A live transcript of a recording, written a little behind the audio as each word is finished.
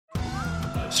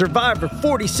Survivor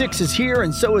 46 is here,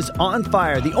 and so is On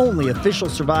Fire, the only official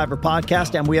Survivor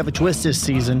podcast, and we have a twist this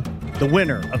season. The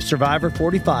winner of Survivor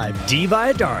 45, Dee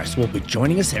Valladares, will be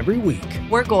joining us every week.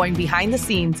 We're going behind the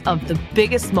scenes of the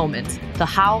biggest moments, the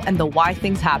how and the why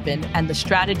things happen, and the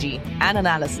strategy and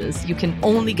analysis you can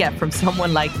only get from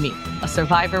someone like me, a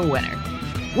Survivor winner.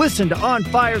 Listen to On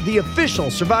Fire, the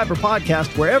official Survivor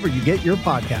podcast, wherever you get your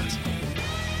podcasts.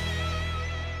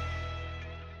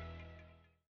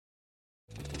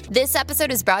 This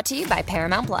episode is brought to you by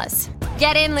Paramount Plus.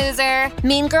 Get in, loser!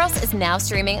 Mean Girls is now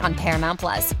streaming on Paramount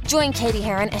Plus. Join Katie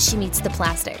Heron as she meets the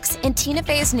plastics in Tina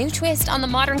Fey's new twist on the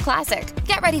modern classic.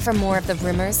 Get ready for more of the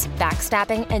rumors,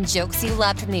 backstabbing, and jokes you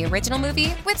loved from the original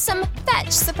movie with some fetch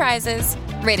surprises.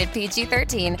 Rated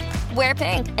PG-13. Wear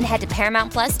pink and head to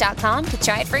ParamountPlus.com to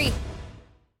try it free.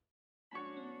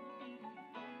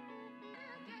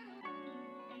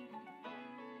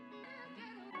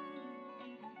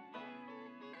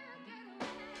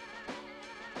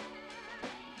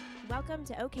 Welcome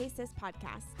to OK Sis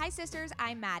Podcast. Hi sisters,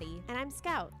 I'm Maddie. And I'm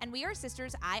Scout. And we are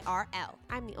sisters IRL.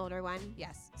 I'm the older one.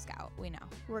 Yes, Scout, we know.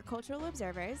 We're cultural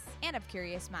observers. And of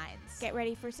curious minds. Get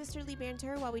ready for sisterly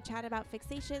banter while we chat about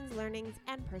fixations, learnings,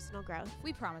 and personal growth.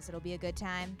 We promise it'll be a good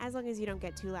time. As long as you don't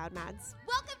get too loud, Mads.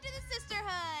 Welcome to the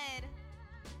sisterhood!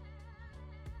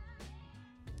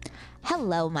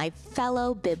 Hello, my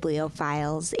fellow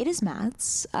bibliophiles. It is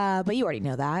Mads, but you already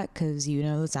know that because you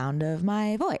know the sound of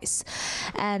my voice.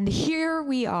 And here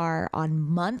we are on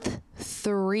month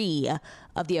 3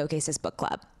 of the OK Sis Book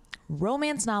Club.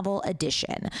 Romance novel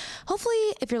edition. Hopefully,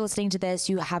 if you're listening to this,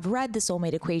 you have read The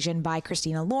Soulmate Equation by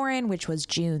Christina Lauren, which was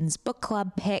June's book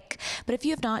club pick. But if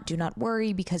you have not, do not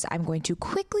worry, because I'm going to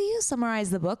quickly summarize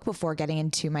the book before getting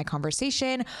into my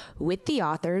conversation with the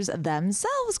authors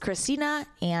themselves, Christina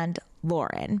and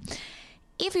Lauren.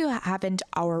 If you haven't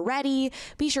already,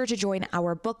 be sure to join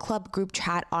our book club group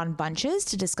chat on Bunches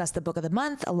to discuss the book of the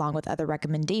month along with other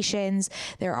recommendations.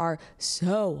 There are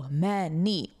so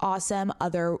many awesome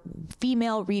other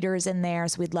female readers in there,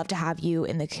 so we'd love to have you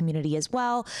in the community as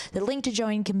well. The link to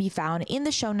join can be found in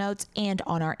the show notes and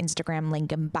on our Instagram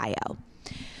link in bio.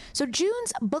 So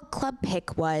June's book club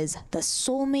pick was The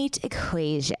Soulmate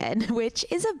Equation, which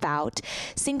is about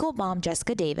single mom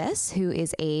Jessica Davis, who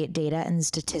is a data and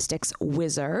statistics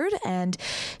wizard, and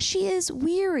she is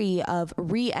weary of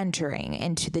re-entering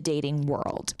into the dating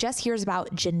world. Jess hears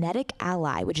about Genetic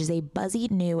Ally, which is a buzzy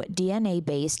new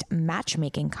DNA-based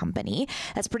matchmaking company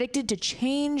that's predicted to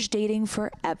change dating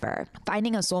forever.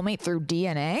 Finding a soulmate through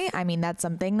DNA, I mean, that's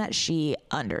something that she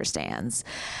understands.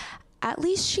 At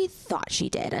least she thought she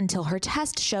did, until her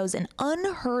test shows an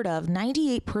unheard of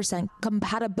 98%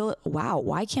 compatibility. Wow,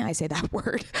 why can't I say that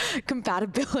word?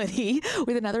 Compatibility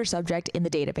with another subject in the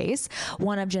database,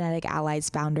 one of Genetic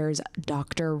Ally's founders,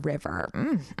 Dr. River.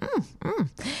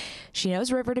 She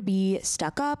knows River to be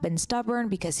stuck up and stubborn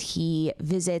because he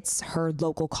visits her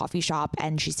local coffee shop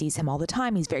and she sees him all the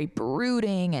time. He's very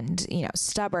brooding and,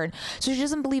 stubborn. So she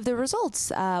doesn't believe the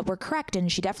results were correct,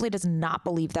 and she definitely does not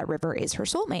believe that River is her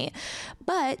soulmate.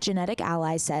 But Genetic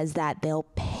Ally says that they'll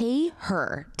pay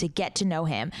her to get to know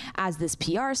him as this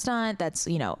PR stunt that's,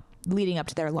 leading up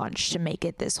to their launch to make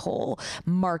it this whole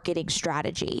marketing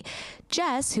strategy.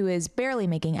 Jess, who is barely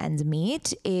making ends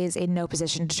meet, is in no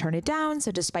position to turn it down.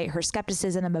 So despite her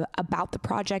skepticism about the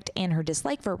project and her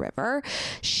dislike for River,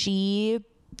 she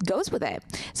goes with it.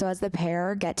 So as the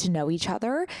pair get to know each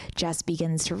other, Jess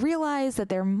begins to realize that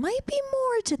there might be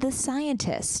more to the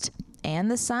scientist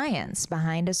and the science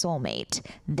behind a soulmate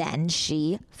than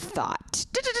she thought.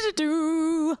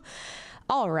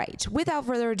 All right, without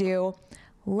further ado,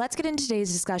 let's get into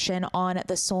today's discussion on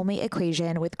The Soulmate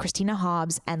Equation with Christina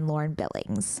Hobbs and Lauren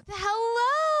Billings.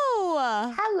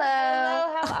 Hello!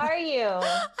 Hello, how are you?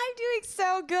 I'm doing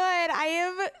so good. I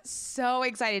am so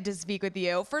excited to speak with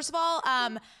you. First of all,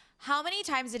 how many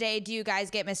times a day do you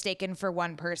guys get mistaken for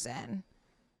one person?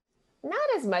 Not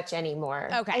as much anymore.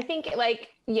 Okay. I think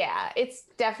it's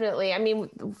definitely,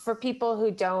 for people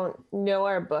who don't know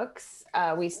our books,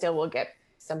 we still will get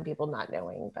some people not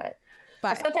knowing, but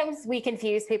sometimes we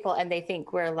confuse people and they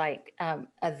think we're like a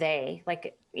they,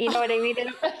 like, you know what I mean?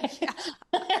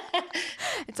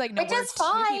 It's like, no, which is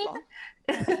fine.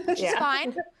 Which is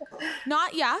fine.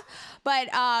 Not, yeah. But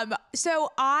so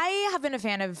I have been a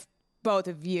fan of both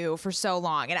of you for so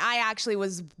long. And I actually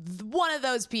was one of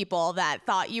those people that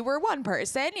thought you were one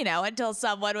person, until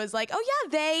someone was like, oh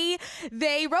yeah,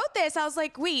 they wrote this. I was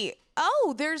like, wait,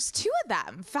 oh, there's 2 of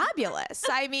them. Fabulous.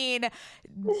 I mean,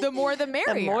 the more the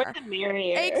merrier. The more the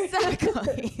merrier.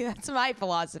 Exactly. That's my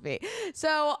philosophy.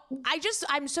 So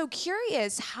I'm so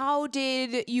curious, how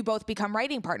did you both become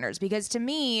writing partners? Because to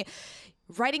me,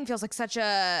 writing feels like such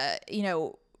a,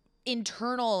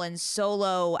 internal and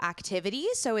solo activity.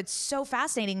 So it's so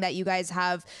fascinating that you guys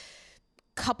have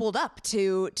coupled up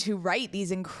to write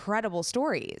these incredible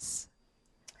stories.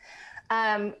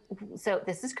 So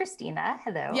this is Christina.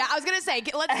 Hello. Yeah, I was gonna say,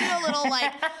 let's do a little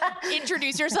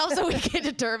introduce yourself so we can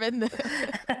determine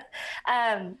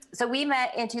So we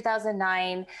met in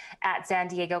 2009 at San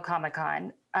Diego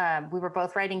Comic-Con. We were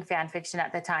both writing fan fiction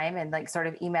at the time and sort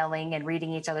of emailing and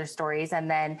reading each other's stories.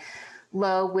 And then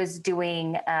Lo was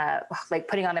doing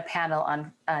putting on a panel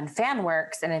on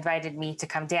FanWorks and invited me to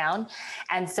come down.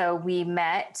 And so we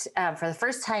met for the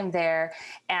first time there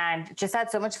and just had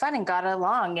so much fun and got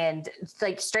along. And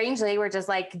strangely, we're just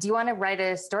do you want to write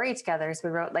a story together? So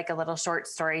we wrote a little short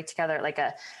story together,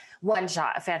 a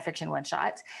fan fiction one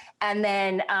shot. And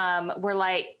then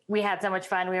we had so much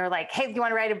fun. We were hey, do you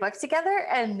want to write a book together?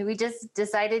 And we just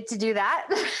decided to do that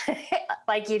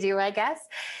like you do, I guess.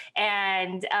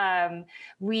 And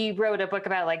we wrote a book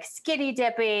about skinny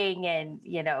dipping and,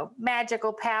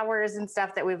 magical powers and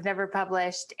stuff that we've never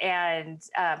published. And,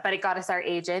 but it got us our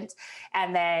agent.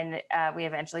 And then we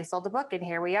eventually sold the book and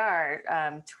here we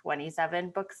are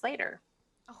 27 books later.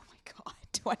 Oh my God.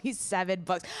 27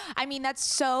 books. I mean, that's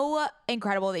so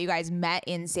incredible that you guys met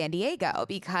in San Diego,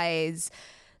 because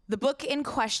the book in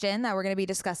question that we're going to be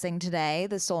discussing today,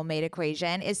 The Soulmate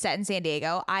Equation, is set in San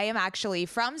Diego. I am actually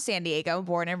from San Diego,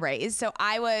 born and raised. So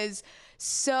I was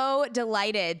so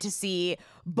delighted to see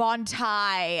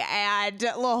Bontai and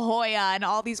La Jolla and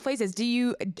all these places.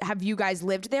 Have you guys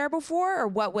lived there before, or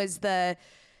what was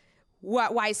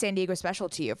why is San Diego special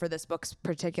to you for this book's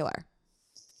particular?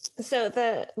 So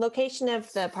the location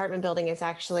of the apartment building is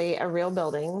actually a real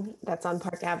building that's on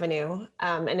Park Avenue,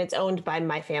 and it's owned by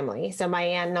my family. So my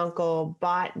aunt and uncle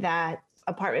bought that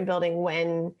apartment building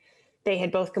when they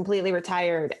had both completely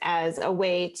retired as a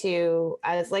way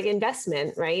as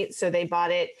investment, right? So they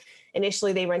bought it.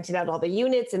 Initially, they rented out all the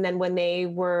units. And then when they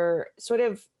were sort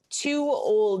of too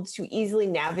old to easily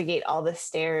navigate all the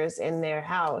stairs in their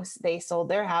house, they sold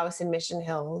their house in Mission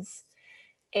Hills.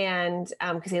 And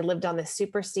because they lived on this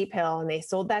super steep hill, and they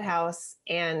sold that house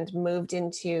and moved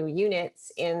into units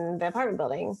in the apartment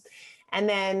building. And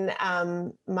then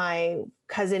my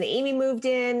cousin Amy moved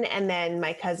in, and then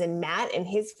my cousin Matt and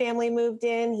his family moved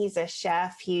in. He's a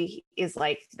chef. He is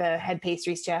the head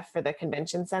pastry chef for the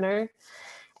convention center.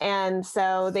 And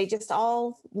so they just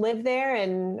all live there,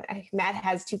 and Matt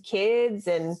has 2 kids,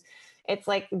 and it's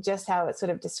just how it's sort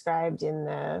of described in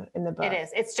the book. It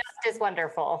is. It's just as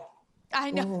wonderful. I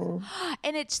know. Mm-hmm.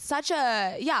 And it's such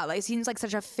it seems like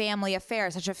such a family affair,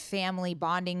 such a family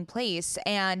bonding place.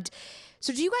 And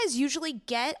so do you guys usually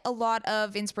get a lot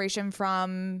of inspiration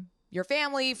from your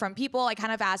family, from people? I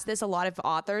kind of ask this a lot of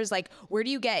authors, where do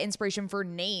you get inspiration for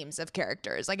names of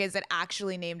characters? Is it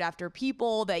actually named after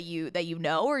people that you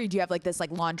know, or do you have this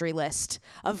laundry list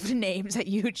of names that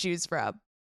you choose from?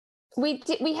 We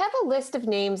have a list of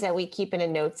names that we keep in a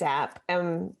notes app.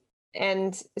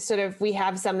 And sort of, we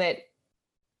have some that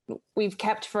we've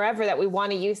kept forever that we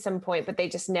want to use some point, but they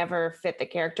just never fit the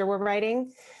character we're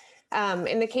writing.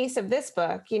 In the case of this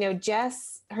book,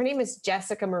 Jess, her name is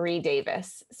Jessica Marie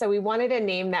Davis. So we wanted a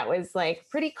name that was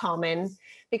pretty common,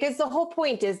 because the whole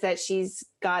point is that she's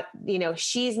got,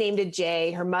 she's named a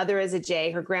J, her mother is a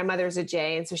J, her grandmother is a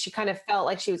J. And so she kind of felt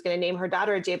like she was going to name her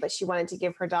daughter a J, but she wanted to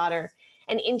give her daughter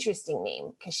an interesting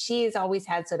name because she's always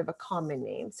had sort of a common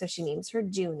name. So she names her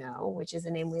Juno, which is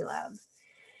a name we love.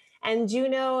 And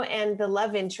Juno and the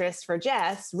love interest for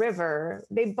Jess, River,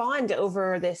 they bond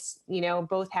over this,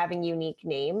 both having unique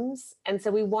names. And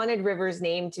so we wanted River's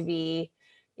name to be,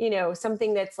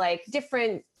 something that's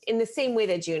different in the same way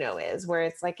that Juno is, where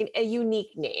it's a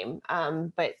unique name.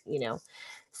 But,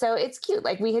 so it's cute.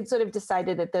 We had sort of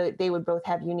decided that they would both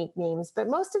have unique names, but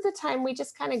most of the time we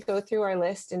just kind of go through our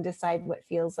list and decide what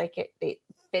feels like it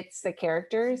fits the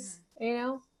characters,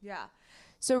 Yeah.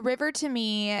 So River to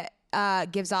me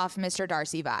gives off Mr.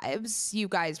 Darcy vibes. You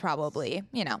guys probably,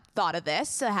 thought of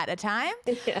this ahead of time.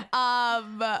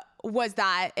 Yeah. Was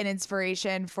that an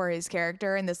inspiration for his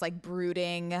character and this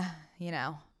brooding,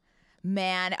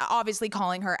 man? Obviously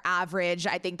calling her average,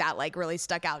 I think that really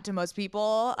stuck out to most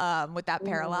people with that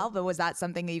parallel. But was that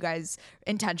something that you guys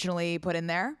intentionally put in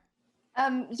there?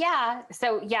 Yeah.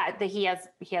 So yeah, he has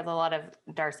a lot of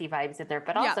Darcy vibes in there,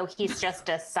 but also he's just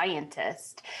a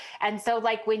scientist. And so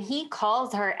when he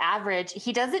calls her average,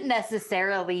 he doesn't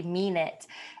necessarily mean it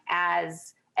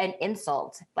as an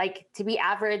insult. Like, to be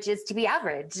average is to be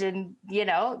average. And,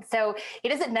 so he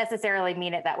doesn't necessarily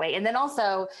mean it that way. And then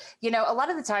also, a lot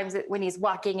of the times when he's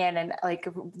walking in and like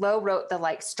Lo wrote the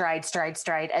like stride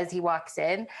as he walks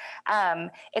in,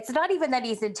 it's not even that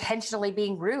he's intentionally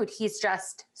being rude. He's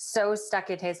just so stuck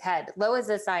in his head. Lo is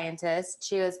a scientist.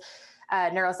 She was a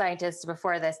neuroscientist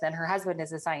before this, then her husband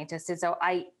is a scientist. And so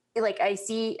I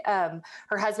see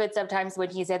her husband sometimes when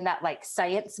he's in that like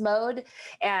science mode.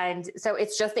 And so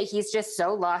it's just that he's just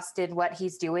so lost in what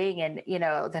he's doing and,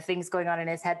 the things going on in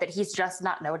his head that he's just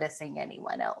not noticing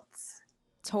anyone else.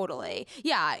 Totally.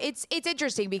 Yeah. It's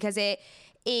interesting because it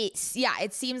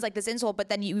seems like this insult, but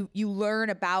then you learn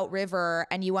about River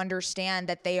and you understand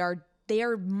that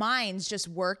their minds just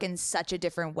work in such a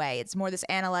different way. It's more this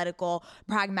analytical,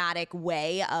 pragmatic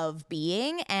way of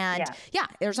being. And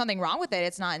there's nothing wrong with it.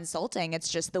 It's not insulting. It's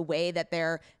just the way that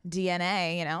their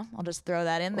DNA, I'll just throw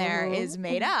that in there, is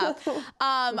made up.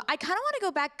 I kind of want to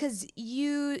go back because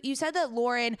you said that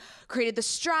Lauren created the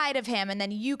stride of him and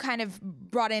then you kind of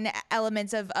brought in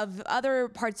elements of other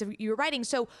parts of your writing.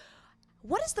 So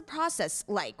what is the process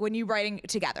like when you're writing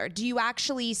together? Do you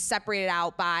actually separate it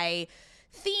out by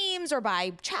themes or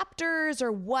by chapters,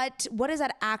 or what does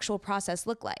that actual process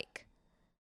look like?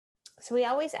 So we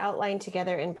always outline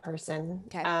together in person.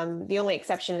 Okay. The only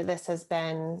exception to this has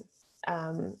been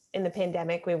in the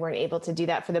pandemic. We weren't able to do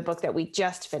that for the book that we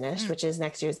just finished, which is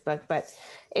next year's book, but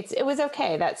it was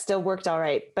okay. That still worked all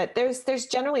right. But there's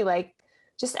generally like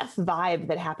just a vibe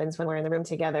that happens when we're in the room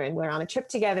together and we're on a trip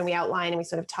together and we outline and we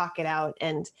sort of talk it out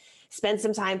and spend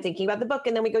some time thinking about the book.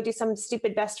 And then we go do some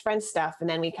stupid best friend stuff. And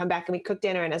then we come back and we cook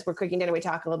dinner. And as we're cooking dinner, we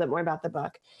talk a little bit more about the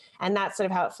book. And that's sort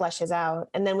of how it fleshes out.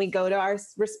 And then we go to our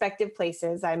respective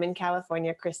places. I'm in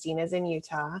California, Christina's in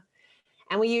Utah.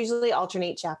 And we usually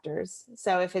alternate chapters.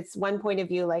 So if it's one point of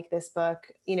view, like this book,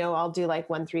 I'll do like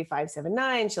 1, 3, 5, 7,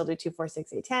 9. She'll do 2, 4,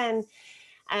 6, 8, 10.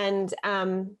 And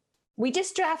we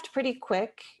just draft pretty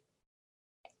quick.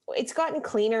 It's gotten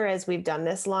cleaner as we've done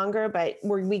this longer, but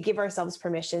we give ourselves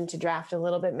permission to draft a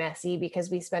little bit messy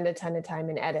because we spend a ton of time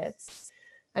in edits.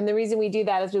 And the reason we do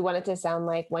that is we want it to sound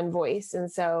like one voice. And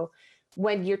so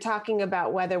when you're talking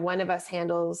about whether one of us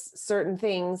handles certain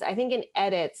things, I think in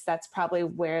edits, that's probably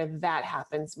where that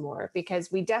happens more, because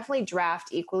we definitely draft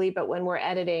equally. But when we're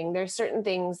editing, there's certain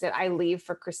things that I leave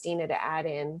for Christina to add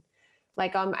in.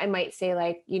 Like I might say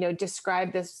like,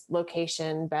 describe this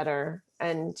location better.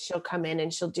 And she'll come in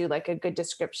and she'll do like a good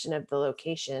description of the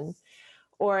location.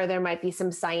 Or there might be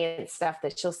some science stuff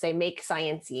that she'll say, make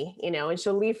science-y, and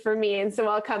she'll leave for me. And so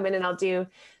I'll come in and I'll do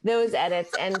those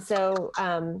edits. And so,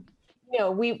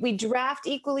 we draft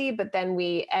equally, but then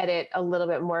we edit a little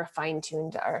bit more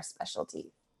fine-tuned to our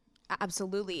specialty.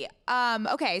 Absolutely.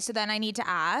 Okay. So then I need to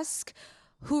ask,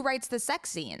 who writes the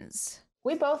sex scenes?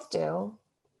 We both do.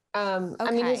 Okay.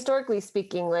 I mean, historically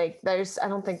speaking, like I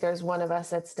don't think there's one of us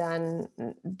that's done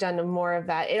more of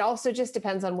that. It also just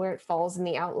depends on where it falls in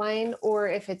the outline, or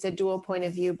if it's a dual point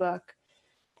of view book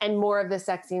and more of the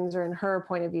sex scenes are in her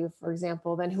point of view, for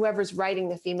example, then whoever's writing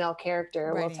the female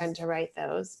character will tend to write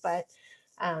those. But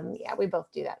we both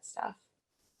do that stuff.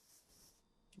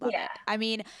 Love it. I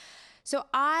mean, so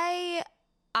I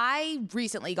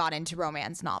recently got into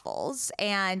romance novels,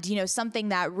 and, something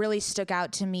that really stuck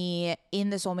out to me in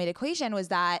the Soulmate Equation was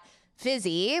that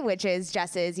Fizzy, which is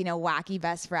Jess's, wacky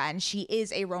best friend, she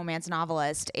is a romance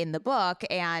novelist in the book.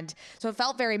 And so it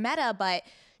felt very meta, but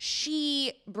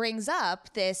she brings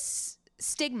up this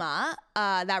stigma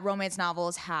that romance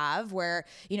novels have where,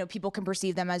 people can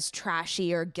perceive them as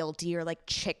trashy or guilty or like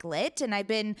chick lit. And I've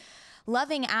been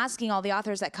loving asking all the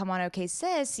authors that come on OK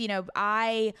Sis,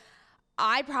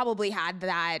 I probably had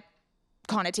that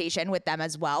connotation with them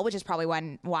as well, which is probably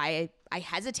why I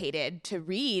hesitated to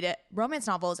read romance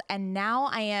novels. And now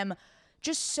I am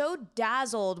just so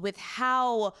dazzled with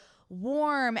how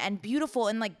warm and beautiful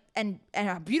and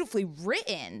beautifully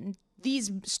written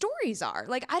these stories are.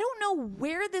 Like, I don't know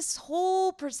where this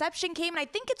whole perception came, and I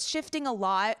think it's shifting a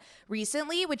lot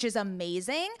recently, which is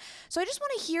amazing. So I just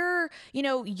want to hear,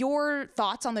 your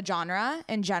thoughts on the genre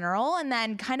in general, and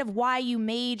then kind of why you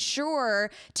made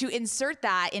sure to insert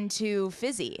that into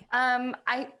Fizzy.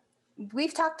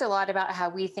 We've talked a lot about how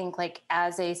we think, like,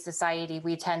 as a society,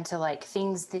 we tend to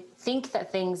think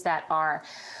that things that are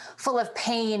full of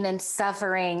pain and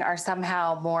suffering are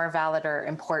somehow more valid or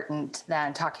important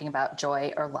than talking about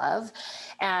joy or love.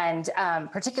 And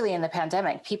particularly in the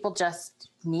pandemic, people just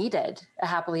needed a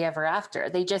happily ever after.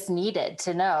 They just needed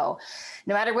to know,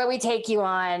 no matter what we take you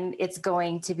on, it's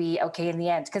going to be okay in the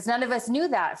end, because none of us knew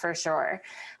that for sure.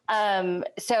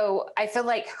 So I feel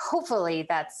like hopefully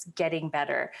that's getting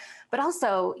better. But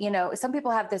also, you know, some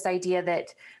people have this idea that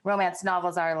romance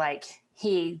novels are like,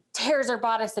 he tears her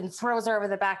bodice and throws her over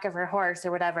the back of her horse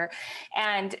or whatever.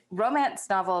 And romance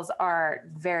novels are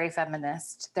very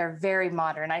feminist. They're very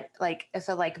modern. I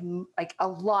feel like a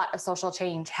lot of social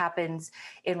change happens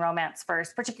in romance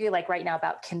first, particularly like right now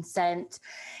about consent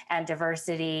and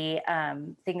diversity,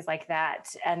 things like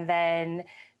that. And then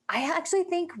I actually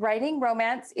think writing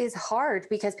romance is hard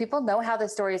because people know how the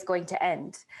story is going to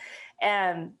end.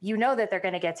 And you know that they're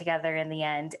going to get together in the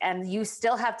end, and you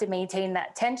still have to maintain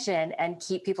that tension and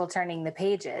keep people turning the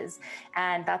pages.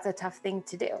 And that's a tough thing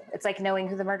to do. It's like knowing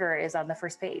who the murderer is on the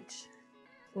first page.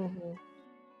 Mm-hmm.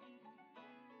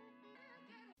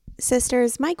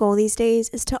 Sisters, my goal these days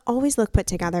is to always look put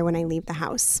together when I leave the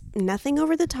house. Nothing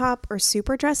over the top or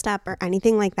super dressed up or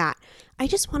anything like that. I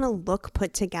just want to look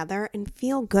put together and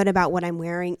feel good about what I'm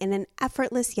wearing in an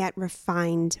effortless yet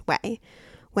refined way.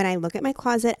 When I look at my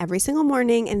closet every single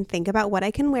morning and think about what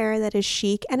I can wear that is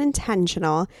chic and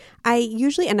intentional, I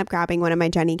usually end up grabbing one of my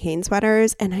Jenni Kayne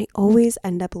sweaters, and I always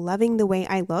end up loving the way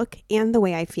I look and the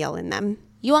way I feel in them.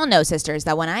 You all know, sisters,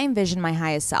 that when I envision my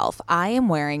highest self, I am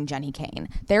wearing Jenni Kayne.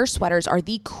 Their sweaters are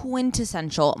the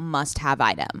quintessential must-have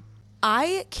item.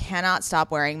 I cannot stop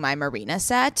wearing my Marina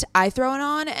set. I throw it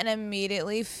on and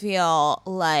immediately feel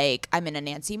like I'm in a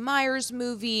Nancy Meyers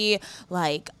movie,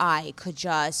 like I could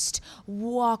just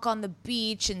walk on the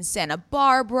beach in Santa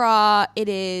Barbara. It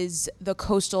is the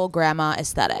coastal grandma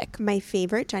aesthetic. My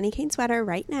favorite Jenni Kayne sweater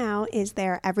right now is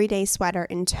their everyday sweater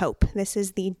in taupe. This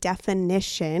is the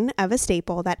definition of a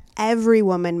staple that every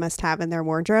woman must have in their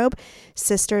wardrobe.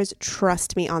 Sisters,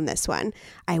 trust me on this one.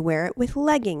 I wear it with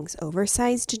leggings,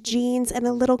 oversized jeans, and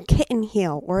a little kitten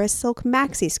heel or a silk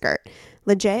maxi skirt.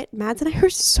 Legit, Mads and I are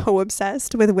so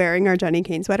obsessed with wearing our Jenni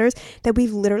Kayne sweaters that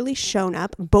we've literally shown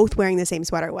up both wearing the same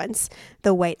sweater once.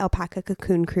 The white alpaca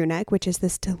cocoon crew neck, which is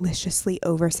this deliciously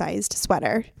oversized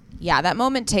sweater. Yeah, that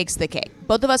moment takes the cake.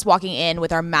 Both of us walking in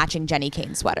with our matching Jenni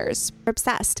Kayne sweaters. We're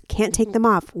obsessed. Can't take them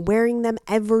off. Wearing them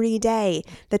every day.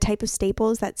 The type of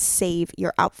staples that save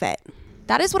your outfit.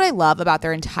 That is what I love about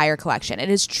their entire collection. It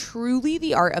is truly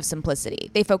the art of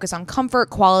simplicity. They focus on comfort,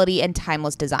 quality, and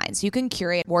timeless design, so you can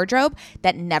curate a wardrobe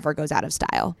that never goes out of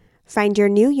style. Find your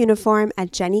new uniform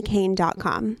at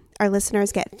jennikayne.com. Our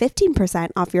listeners get 15%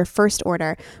 off your first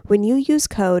order when you use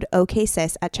code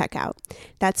OKSIS at checkout.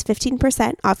 That's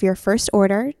 15% off your first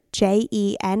order,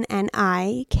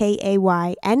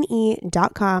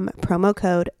 JENNIKAYNE.com, promo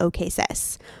code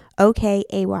OKSIS.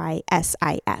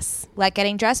 OKAYSIS. Let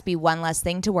getting dressed be one less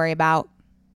thing to worry about.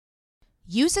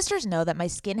 You sisters know that my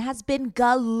skin has been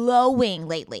glowing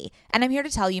lately, and I'm here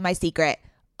to tell you my secret.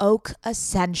 Oak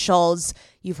Essentials.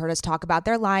 You've heard us talk about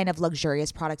their line of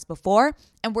luxurious products before,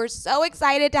 and we're so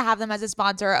excited to have them as a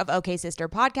sponsor of OK Sister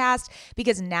Podcast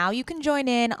because now you can join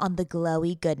in on the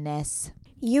glowy goodness.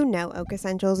 You know Oak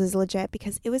Essentials is legit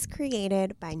because it was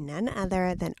created by none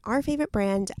other than our favorite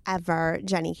brand ever,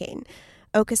 Jenni Kayne.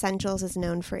 Oak Essentials is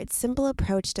known for its simple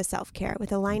approach to self-care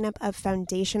with a lineup of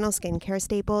foundational skincare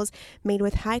staples made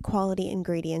with high-quality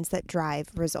ingredients that drive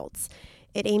results.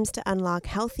 It aims to unlock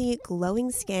healthy,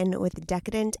 glowing skin with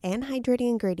decadent and hydrating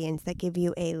ingredients that give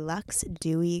you a luxe,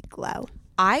 dewy glow.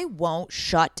 I won't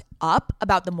shut up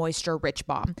about the Moisture Rich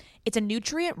Balm. It's a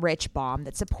nutrient-rich balm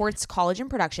that supports collagen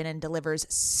production and delivers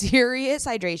serious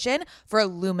hydration for a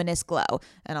luminous glow.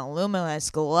 And a luminous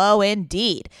glow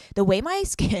indeed. The way my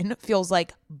skin feels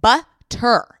like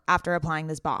butter after applying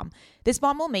this balm. This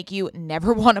balm will make you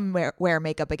never want to wear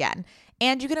makeup again.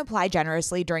 And you can apply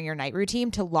generously during your night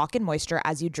routine to lock in moisture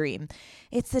as you dream.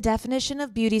 It's the definition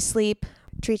of beauty sleep.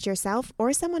 Treat yourself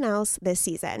or someone else this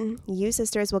season. You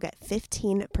sisters will get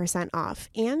 15% off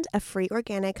and a free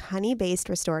organic honey-based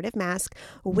restorative mask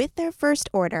with their first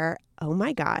order. Oh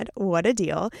my God, what a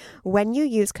deal. When you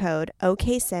use code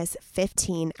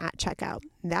OKSIS15 at checkout.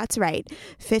 That's right,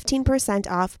 15%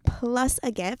 off plus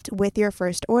a gift with your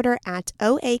first order at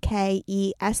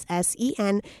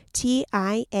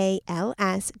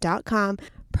OAKESSENTIALS.com.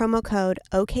 Promo code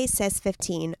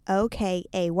OKSIS15,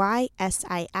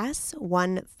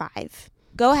 OKAYSIS15.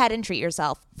 Go ahead and treat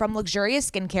yourself. From luxurious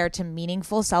skincare to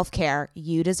meaningful self-care,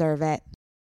 you deserve it.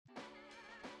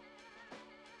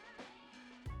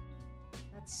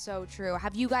 That's so true.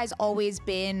 Have you guys always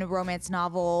been romance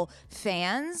novel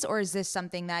fans, or is this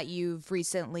something that you've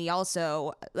recently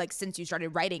also, like since you started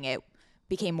writing it,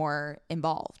 became more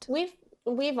involved?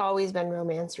 We've always been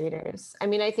romance readers. I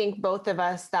mean, I think both of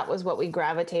us, that was what we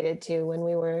gravitated to when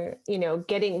we were,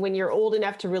 when you're old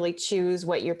enough to really choose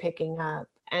what you're picking up.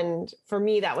 And for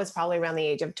me, that was probably around the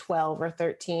age of 12 or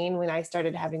 13 when I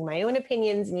started having my own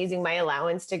opinions and using my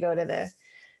allowance to go to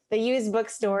the used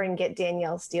bookstore and get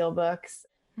Danielle Steele books.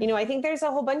 You know, I think there's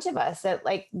a whole bunch of us that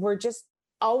like, we're just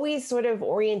always sort of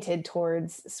oriented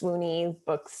towards swoony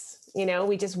books. You know,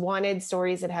 we just wanted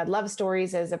stories that had love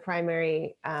stories as a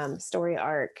primary story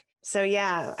arc. So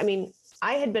yeah, I mean,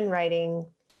 I had been writing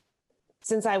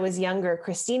since I was younger.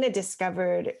 Christina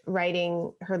discovered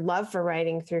her love for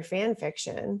writing through fan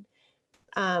fiction.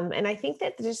 And I think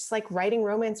that just like writing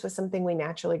romance was something we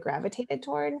naturally gravitated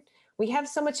toward. We have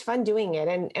so much fun doing it.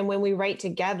 And when we write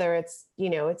together, it's, you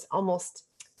know, it's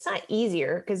not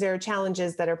easier because there are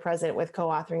challenges that are present with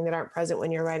co-authoring that aren't present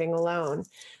when you're writing alone,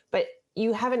 but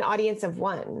you have an audience of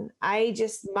one.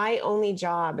 My only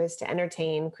job is to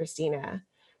entertain Christina.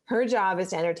 Her job is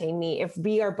to entertain me. If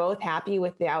we are both happy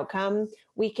with the outcome,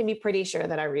 we can be pretty sure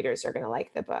that our readers are going to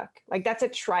like the book. Like that's a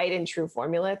tried and true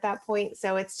formula at that point.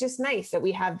 So it's just nice that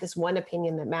we have this one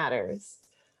opinion that matters.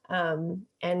 And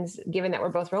given that we're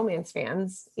both romance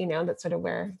fans, you know, that's sort of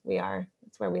where we are.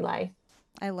 That's where we lie.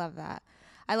 I love that.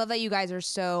 I love that you guys are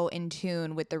so in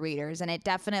tune with the readers, and it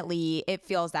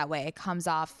feels that way. It comes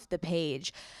off the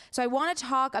page. So I want to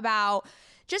talk about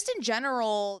just in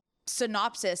general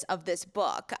synopsis of this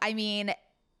book. I mean,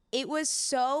 it was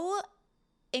so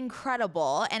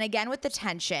incredible, and again with the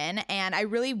tension, and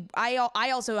I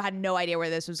also had no idea where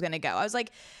this was going to go. I was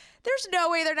like, there's no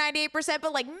way they're 98%,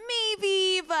 but like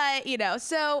maybe, but you know.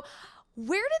 So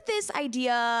where did this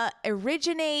idea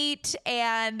originate?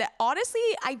 And honestly,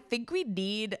 I think we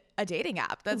need a dating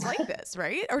app that's like this,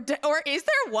 right? Or is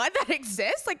there one that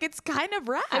exists? Like it's kind of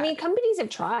rad. I mean, companies have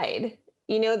tried.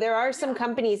 You know, there are some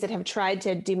companies that have tried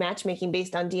to do matchmaking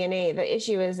based on DNA. The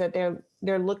issue is that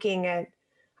they're looking at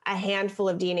a handful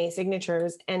of DNA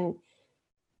signatures, and,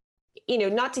 you know,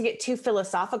 not to get too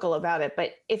philosophical about it,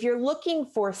 but if you're looking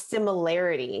for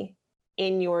similarity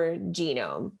in your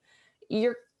genome,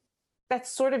 that's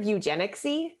sort of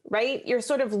eugenicsy, right? You're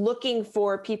sort of looking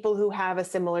for people who have a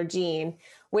similar gene,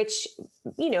 which,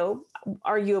 you know,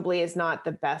 arguably is not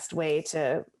the best way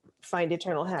to find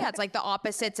eternal happiness. Yeah, it's like the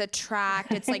opposites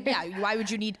attract. It's like, yeah, why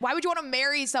would you want to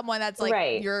marry someone that's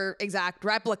like your exact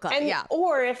replica?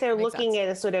 Or if they're looking at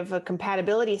a sort of a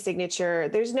compatibility signature,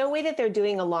 there's no way that they're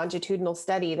doing a longitudinal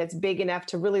study that's big enough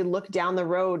to really look down the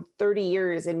road 30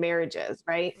 years in marriages,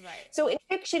 right? So in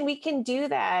fiction, we can do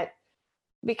that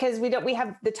because we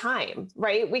have the time,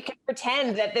 right? We can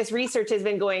pretend that this research has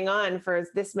been going on for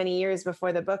this many years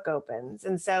before the book opens.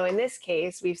 And so in this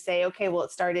case, we say, okay, well, it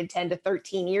started 10 to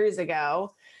 13 years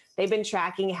ago. They've been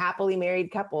tracking happily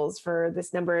married couples for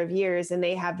this number of years, and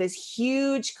they have this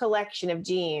huge collection of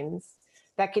genes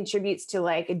that contributes to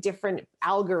like a different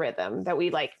algorithm that we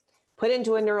like put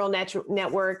into a neural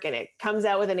network, and it comes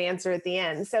out with an answer at the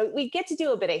end. So we get to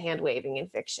do a bit of hand waving in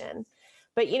fiction.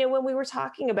 But, you know, when we were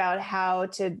talking about how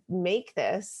to make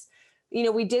this, you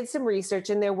know, we did some research,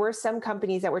 and there were some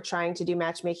companies that were trying to do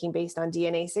matchmaking based on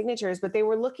DNA signatures, but they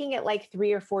were looking at like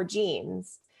 3 or 4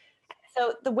 genes.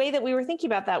 So the way that we were thinking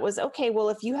about that was, okay, well,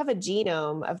 if you have a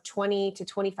genome of 20 to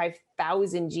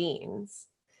 25,000 genes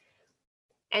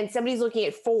and somebody's looking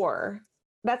at 4,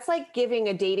 that's like giving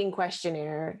a dating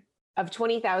questionnaire of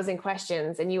 20,000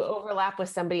 questions and you overlap with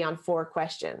somebody on 4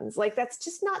 questions. Like that's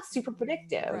just not super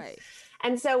predictive. Right.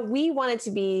 And so we wanted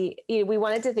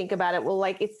to think about it. Well,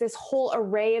 like it's this whole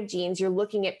array of genes. You're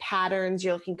looking at patterns,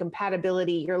 you're looking at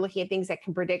compatibility, you're looking at things that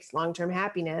can predict long-term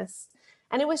happiness.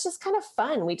 And it was just kind of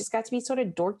fun. We just got to be sort of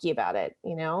dorky about it,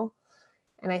 you know?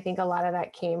 And I think a lot of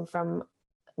that came from,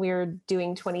 we were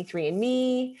doing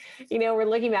 23andMe, you know, we're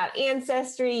looking at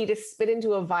ancestry. You just spit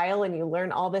into a vial and you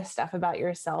learn all this stuff about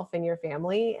yourself and your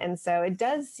family. And so it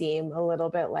does seem a little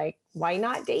bit like, why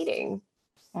not dating?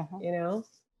 You know?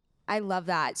 I love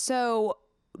that. So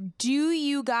do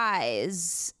you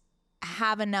guys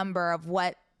have a number of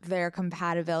what their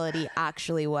compatibility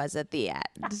actually was at the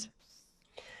end?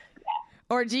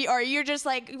 Or are you just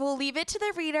like, we'll leave it to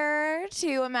the reader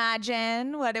to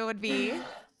imagine what it would be?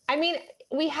 I mean,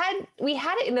 we had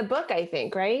it in the book, I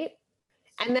think, right?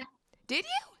 And then did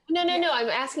you? No. I'm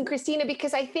asking Christina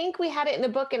because I think we had it in the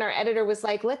book, and our editor was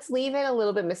like, let's leave it a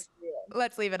little bit mysterious.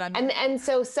 Let's leave it on. And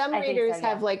so some readers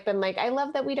have like been like, I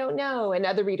love that we don't know, and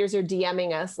other readers are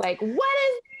DMing us like, what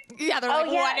is? Yeah, they're like,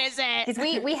 what is it?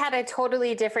 Because we had a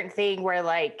totally different thing where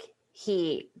like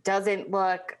he doesn't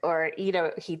look, or you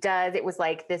know he does. It was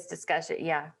like this discussion,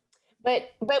 yeah.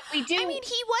 But we do. I mean,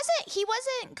 he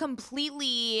wasn't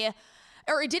completely,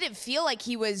 or it didn't feel like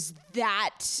he was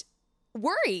that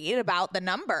worried about the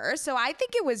number. So I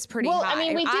think it was pretty high. Well, I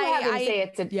mean, we do have him say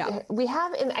it's we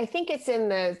have, I think it's in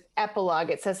the epilogue,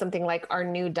 it says something like our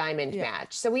new diamond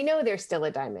match. So we know there's still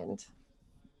a diamond.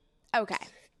 Okay.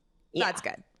 Yeah. That's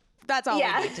good. That's all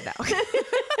we need to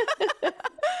know.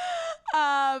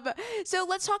 So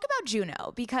let's talk about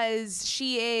Juno, because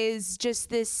she is just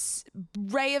this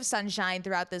ray of sunshine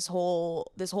throughout this whole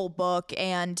book.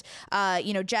 And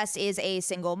Jess is a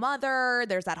single mother.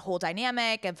 There's that whole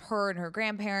dynamic of her and her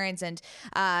grandparents, and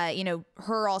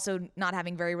her also not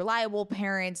having very reliable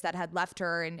parents that had left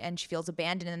her, and she feels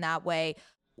abandoned in that way.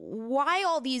 Why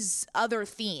all these other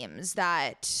themes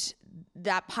that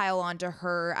pile onto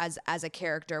her as a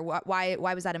character? Why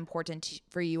was that important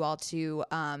for you all to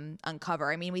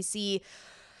uncover? I mean, we see,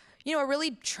 a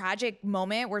really tragic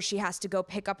moment where she has to go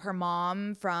pick up her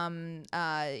mom from,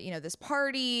 this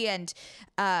party. And,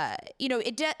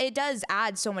 it does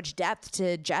add so much depth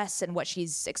to Jess and what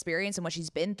she's experienced and what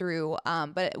she's been through.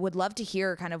 But would love to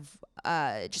hear kind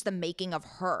of just the making of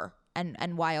her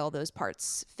and why all those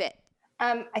parts fit.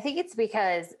 I think it's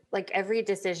because every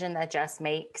decision that Jess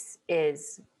makes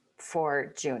is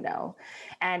for Juno,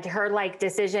 and her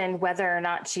decision whether or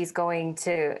not she's going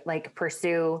to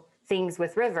pursue things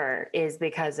with River is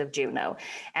because of Juno,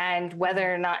 and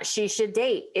whether or not she should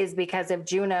date is because of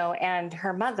Juno and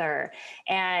her mother,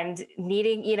 and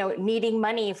needing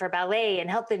money for ballet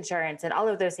and health insurance and all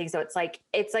of those things. So it's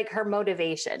like her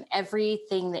motivation.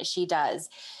 Everything that she does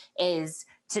is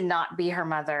to not be her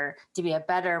mother, to be a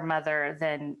better mother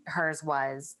than hers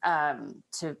was,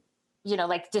 to,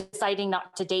 deciding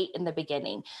not to date in the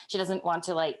beginning. She doesn't want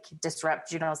to disrupt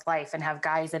Juno's life and have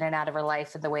guys in and out of her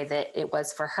life in the way that it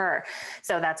was for her.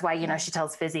 So that's why, she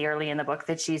tells Fizzy early in the book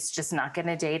that she's just not going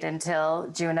to date until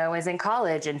Juno is in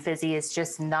college, and Fizzy is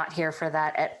just not here for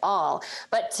that at all.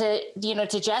 But to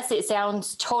Jess, it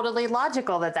sounds totally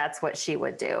logical that that's what she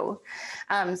would do.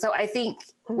 So I think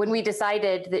when we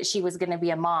decided that she was going to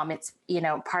be a mom, it's,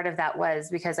 part of that was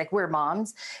because we're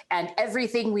moms, and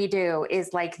everything we do is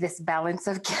this balance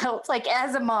of guilt.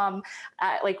 As a mom,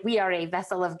 we are a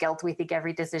vessel of guilt. We think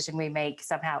every decision we make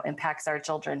somehow impacts our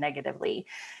children negatively.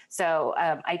 So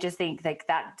I just think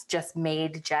that just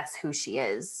made Jess who she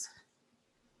is.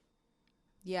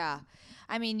 Yeah.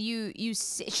 I mean,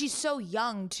 she's so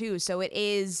young too. So it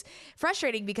is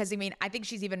frustrating because I think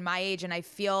she's even my age, and I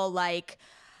feel like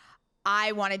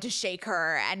I wanted to shake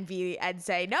her and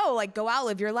say, no, go out,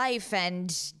 live your life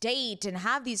and date and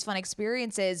have these fun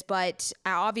experiences. But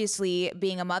obviously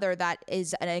being a mother, that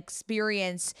is an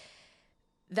experience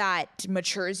that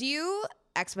matures you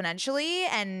exponentially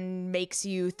and makes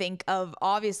you think of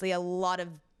obviously a lot of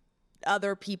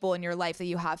other people in your life that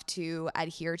you have to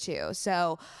adhere to.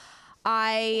 So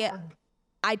I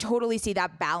totally see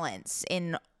that balance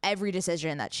in every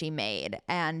decision that she made.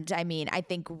 And I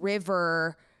think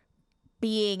River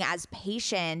being as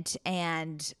patient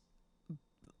and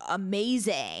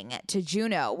amazing to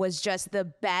Juno was just the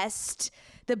best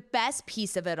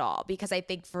piece of it all, because I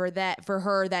think for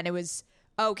her then it was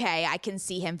okay, I can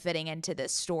see him fitting into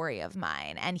this story of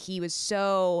mine, and he was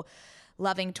so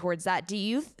loving towards that.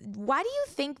 Why do you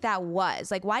think that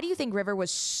was? Why do you think River was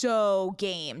so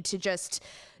game to just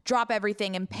drop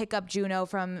everything and pick up Juno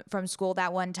from school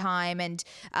that one time and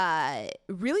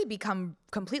really become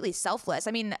completely selfless?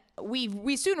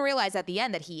 We soon realized at the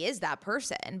end that he is that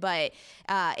person, but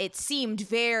it seemed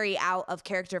very out of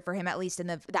character for him, at least in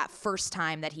that first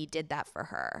time that he did that for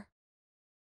her.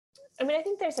 I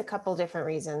think there's a couple different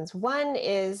reasons. One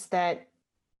is that,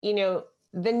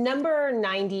 the number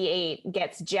 98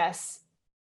 gets Jess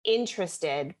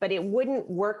interested, but it wouldn't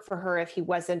work for her if he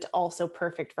wasn't also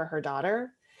perfect for her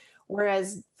daughter.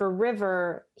 Whereas for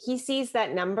River, he sees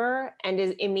that number and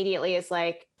immediately is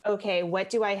like, okay, what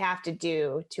do I have to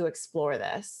do to explore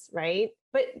this, right?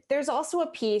 But there's also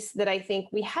a piece that I think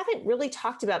we haven't really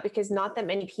talked about because not that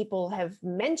many people have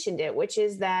mentioned it, which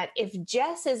is that if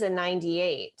Jess is a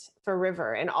 98 for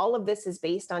River and all of this is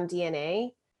based on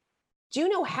DNA,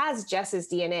 Juno has Jess's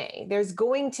DNA. There's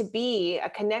going to be a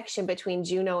connection between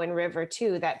Juno and River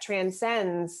too that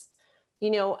transcends,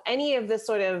 any of the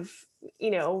sort of,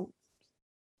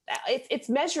 it's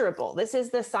measurable. This is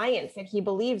the science that he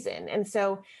believes in. And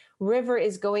so River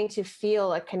is going to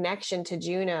feel a connection to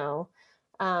Juno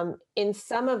in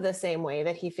some of the same way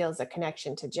that he feels a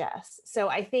connection to Jess. So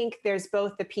I think there's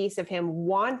both the piece of him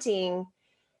wanting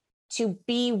to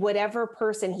be whatever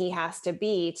person he has to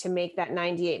be to make that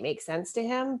 98 make sense to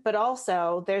him. But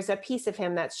also there's a piece of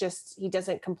him that's just, he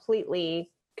doesn't completely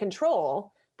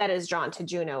control, that is drawn to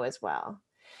Juno as well.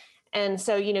 And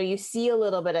so, you see a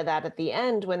little bit of that at the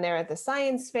end when they're at the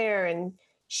science fair and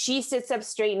she sits up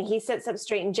straight and he sits up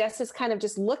straight and Jess is kind of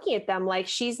just looking at them like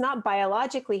she's not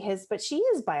biologically his, but she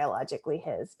is biologically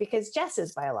his because Jess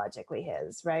is biologically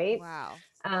his, right? Wow.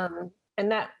 And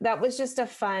that was just a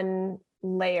fun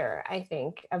layer, I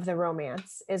think, of the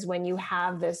romance is when you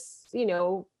have this,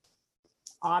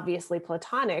 obviously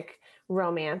platonic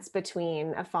romance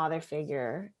between a father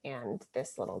figure and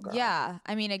this little girl. Yeah.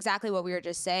 I mean, exactly what we were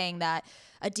just saying, that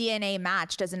a DNA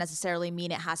match doesn't necessarily mean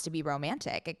it has to be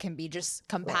romantic. It can be just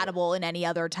compatible in any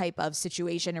other type of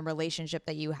situation and relationship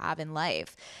that you have in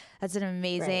life. That's an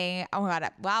amazing, oh my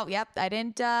God. Wow. Yep. I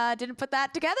didn't put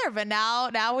that together, but now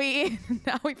we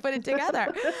put it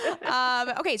together.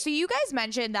 Okay. So you guys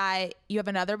mentioned that you have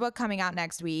another book coming out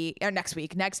next year. Next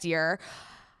week,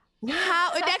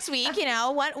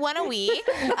 one a week.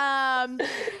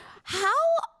 How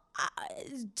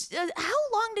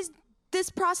long does this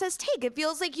process take? It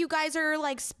feels like you guys are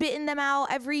like spitting them out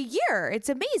every year. It's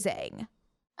amazing.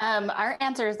 Our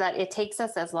answer is that it takes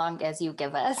us as long as you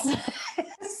give us.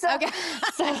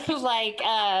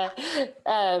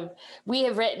 We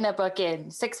have written a book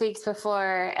in 6 weeks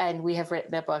before, and we have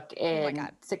written a book in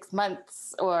 6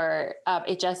 months, or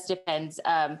it just depends.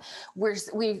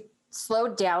 We've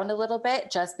slowed down a little bit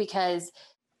just because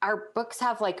our books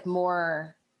have like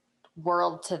more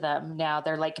world to them now.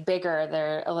 They're like bigger,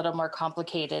 they're a little more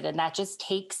complicated, and that just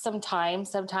takes some time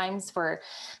sometimes for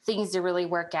things to really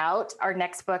work out. Our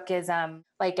next book is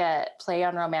like a play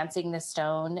on Romancing the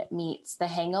Stone meets The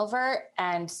Hangover,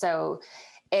 and so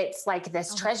it's like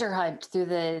this treasure hunt through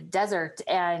the desert,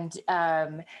 and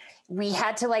we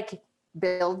had to like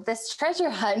build this treasure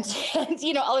hunt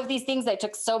and all of these things that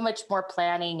took so much more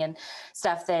planning and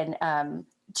stuff than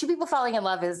Two People Falling in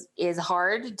Love is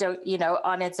hard,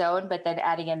 on its own, but then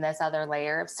adding in this other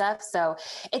layer of stuff. So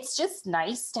it's just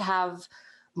nice to have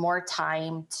more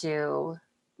time to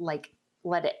like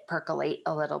let it percolate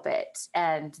a little bit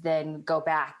and then go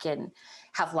back and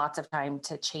have lots of time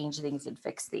to change things and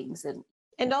fix things.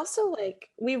 And also, like,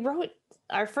 we wrote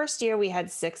our first year, we had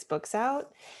 6 books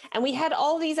out, and we had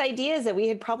all these ideas that we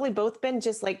had probably both been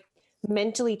just like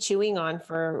mentally chewing on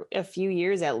for a few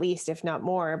years at least, if not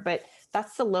more. But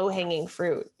that's the low hanging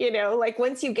fruit, like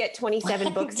once you get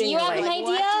 27 books in, you have an idea?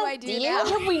 What do I do now?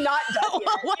 What have we not done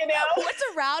yet, What's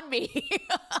around me?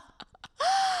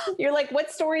 You're like,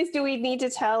 what stories do we need to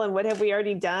tell, and what have we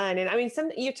already done? And I mean,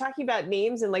 you're talking about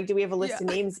names, and like, do we have a list of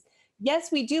names?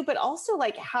 Yes, we do. But also,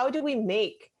 like, how do we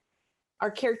make our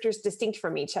characters distinct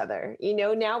from each other?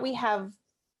 Now we have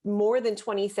more than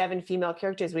 27 female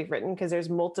characters we've written, because there's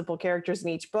multiple characters in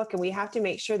each book, and we have to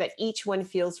make sure that each one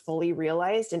feels fully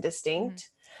realized and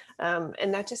distinct.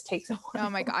 And that just takes a while. Oh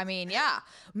my God. I mean, yeah.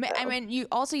 I mean, you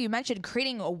mentioned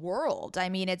creating a world. I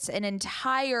mean, it's an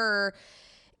entire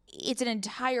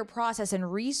process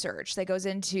and research that goes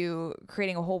into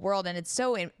creating a whole world. And it's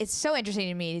so interesting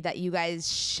to me that you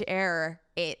guys share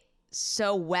it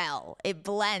so well. It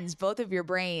blends both of your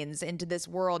brains into this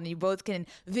world, and you both can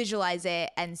visualize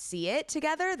it and see it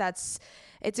together.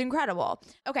 It's incredible.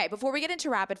 Okay, before we get into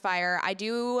rapid fire, I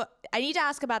need to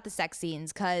ask about the sex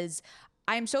scenes, because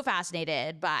I'm so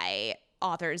fascinated by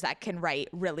authors that can write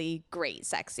really great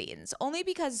sex scenes, only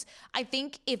because I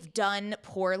think if done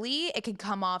poorly, it can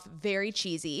come off very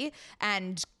cheesy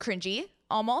and cringy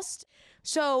almost.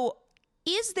 So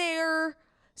is there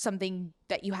something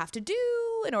that you have to do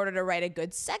in order to write a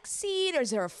good sex scene, or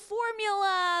is there a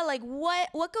formula? Like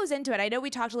what goes into it? I know we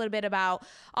talked a little bit about,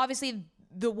 obviously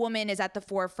the woman is at the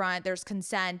forefront. There's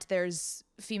consent, there's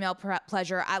female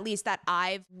pleasure, at least that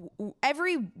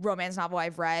every romance novel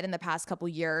I've read in the past couple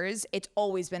years, it's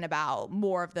always been about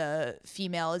more of the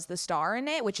female is the star in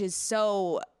it, which is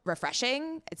so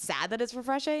refreshing. It's sad that it's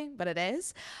refreshing, but it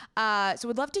is. So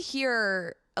we'd love to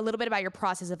hear a little bit about your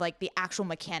process of like the actual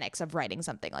mechanics of writing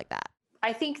something like that.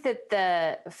 I think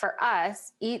that for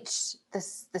us,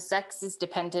 the sex is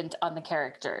dependent on the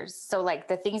characters. So like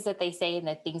the things that they say and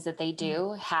the things that they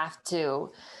do have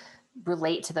to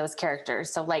relate to those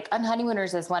characters. So like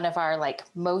Unhoneymooners is one of our like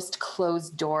most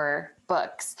closed door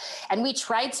books. And we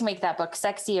tried to make that book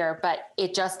sexier, but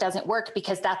it just doesn't work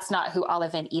because that's not who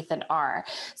Olive and Ethan are.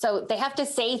 So they have to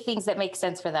say things that make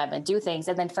sense for them and do things.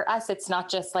 And then for us, it's not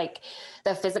just like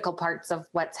the physical parts of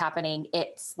what's happening.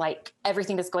 It's like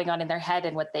everything that's going on in their head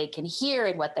and what they can hear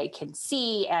and what they can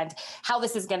see and how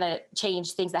this is going to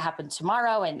change things that happen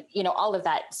tomorrow and, all of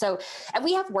that. So, and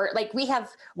we have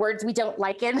words we don't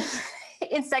like in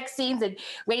sex scenes and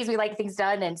ways we like things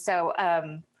done. And so,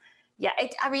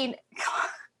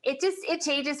 it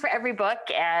changes for every book.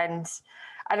 And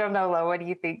I don't know, Lo, what do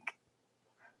you think?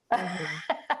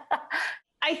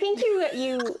 I think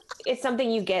it's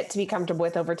something you get to be comfortable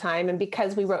with over time. And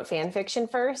because we wrote fan fiction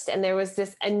first, and there was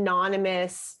this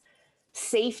anonymous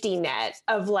safety net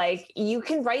of like, you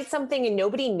can write something and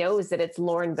nobody knows that it's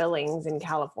Lauren Billings in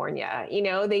California.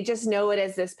 They just know it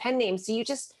as this pen name. So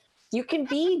you can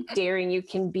be daring, you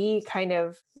can be kind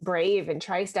of brave and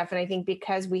try stuff. And I think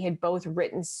because we had both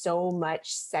written so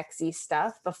much sexy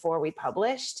stuff before we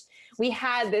published, we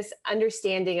had this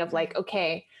understanding of like,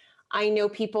 okay, I know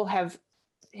people have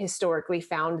historically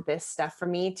found this stuff for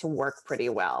me to work pretty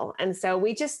well. And so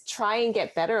we just try and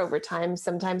get better over time.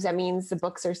 Sometimes that means the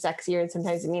books are sexier and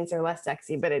sometimes it means they're less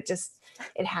sexy, but it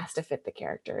has to fit the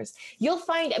characters. You'll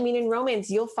find, I mean, in romance,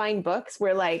 you'll find books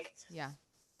where like,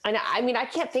 and I mean, I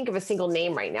can't think of a single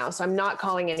name right now, so I'm not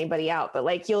calling anybody out, but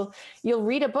like you'll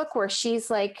read a book where she's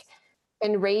like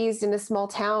been raised in a small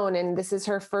town and this is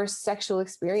her first sexual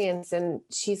experience. And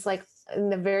she's like, in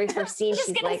the very first scene,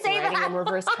 she's like riding a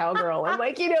reverse cowgirl and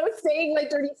like, saying like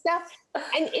dirty stuff.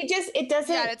 And it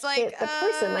doesn't it's like, fit the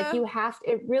person. Like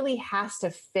it really has to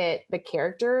fit the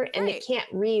character and it can't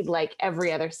read like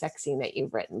every other sex scene that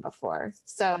you've written before.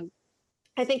 So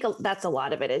I think that's a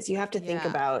lot of it is you have to think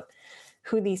about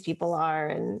who these people are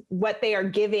and what they are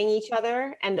giving each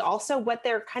other. And also what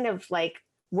they're kind of like,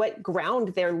 what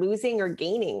ground they're losing or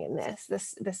gaining in this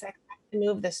sex to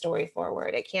move the story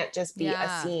forward. It can't just be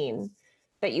a scene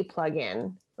that you plug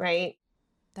in, right?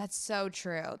 That's so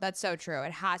true. That's so true.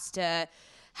 It has to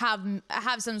have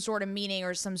some sort of meaning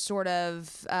or some sort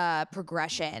of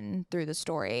progression through the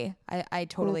story. I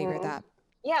totally agree with that.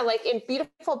 Yeah, like in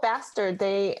Beautiful Bastard,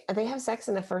 they have sex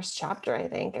in the first chapter, I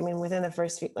think. I mean, within the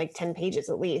first like 10 pages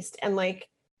at least. And like,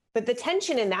 but the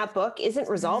tension in that book isn't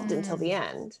resolved until the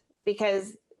end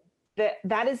because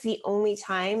that is the only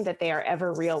time that they are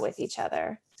ever real with each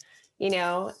other.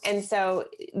 And so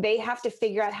they have to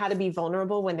figure out how to be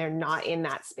vulnerable when they're not in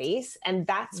that space. And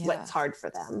that's what's hard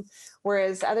for them.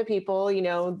 Whereas other people,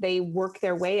 they work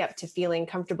their way up to feeling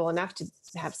comfortable enough to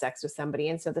have sex with somebody.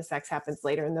 And so the sex happens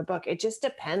later in the book. It just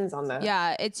depends on the.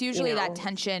 Yeah. It's usually that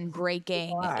tension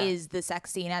breaking is the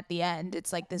sex scene at the end.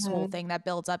 It's like this whole thing that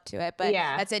builds up to it. But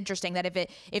that's interesting that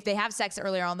if they have sex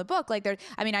earlier on in the book, like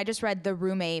I just read The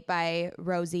Roommate by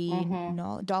Rosie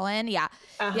Dolan. Yeah.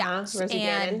 Rosie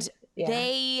and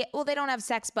they don't have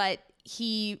sex, but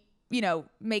he,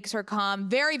 makes her come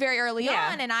very, very early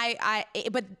on. And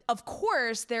but of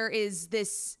course there is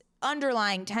this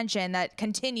underlying tension that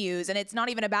continues, and it's not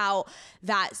even about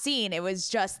that scene. It was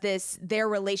just their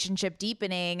relationship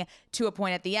deepening to a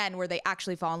point at the end where they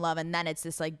actually fall in love, and then it's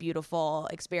this like beautiful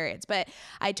experience. But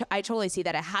I totally see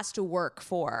that it has to work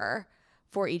for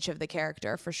each of the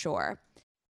character for sure.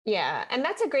 Yeah. And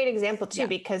that's a great example too,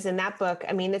 because in that book,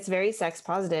 I mean, it's very sex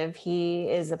positive. He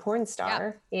is a porn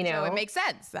star, So it makes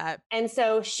sense that. And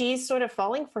so she's sort of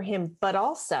falling for him, but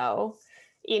also,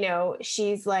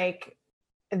 she's like,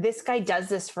 this guy does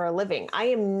this for a living. I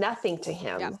am nothing to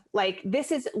him. Yeah. Like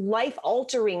this is life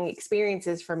altering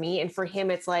experiences for me. And for him,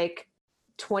 it's like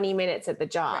 20 minutes at the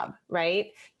job.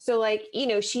 Right. So like,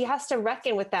 she has to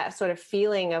reckon with that sort of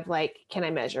feeling of like, can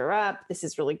I measure up? This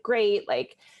is really great.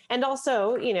 Like, and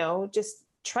also, just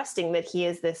trusting that he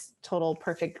is this total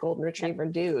perfect golden retriever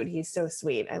dude. He's so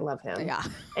sweet. I love him. Yeah.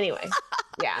 Anyway,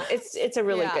 it's a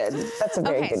really good, that's a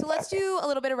very good so let's do a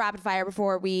little bit of rapid fire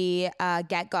before we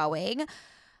get going.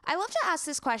 I love to ask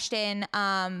this question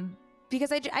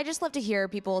because I just love to hear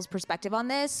people's perspective on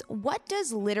this. What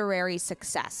does literary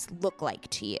success look like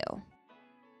to you?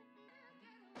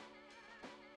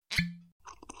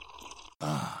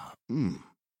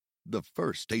 The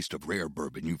first taste of rare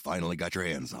bourbon you finally got your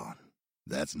hands on.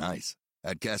 That's nice.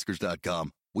 At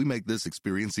Caskers.com, we make this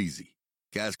experience easy.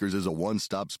 Caskers is a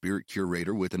one-stop spirit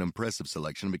curator with an impressive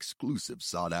selection of exclusive,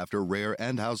 sought-after, rare,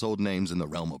 and household names in the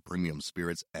realm of premium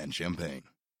spirits and champagne.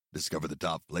 Discover the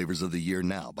top flavors of the year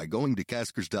now by going to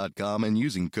Caskers.com and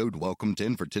using code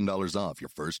WELCOME10 for $10 off your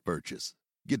first purchase.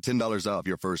 Get $10 off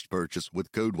your first purchase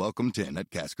with code WELCOME10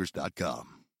 at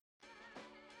Caskers.com.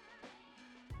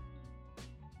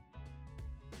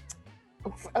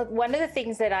 One of the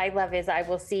things that I love is I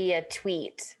will see a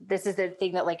tweet. This is the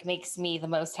thing that like makes me the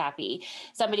most happy.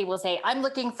 Somebody will say, I'm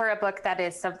looking for a book that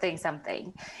is something,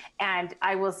 something. And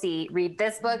I will see, read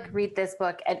this book,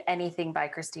 and anything by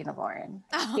Christina Lauren.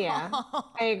 Yeah,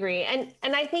 I agree. And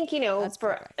I think,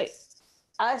 for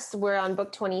us, we're on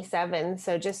book 27.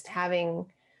 So just having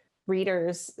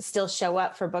readers still show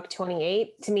up for book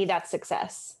 28, to me, that's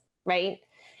success, right?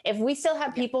 If we still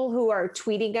have people who are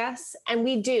tweeting us, and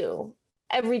we do,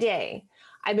 every day,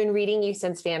 I've been reading you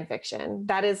since fan fiction.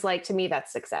 That is like, to me,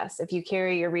 that's success. If you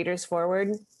carry your readers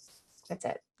forward, that's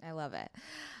it. I love it.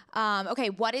 Okay.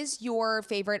 What is your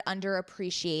favorite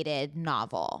underappreciated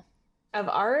novel? Of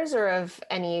ours or of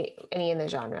any in the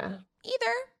genre?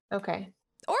 Either. Okay.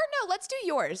 Or no, let's do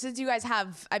yours since you guys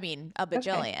have, a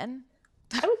bajillion.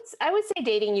 I would say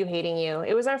Dating You, Hating You.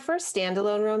 It was our first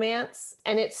standalone romance,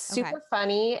 and it's super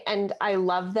funny, and I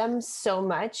love them so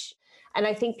much. And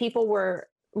I think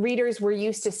readers were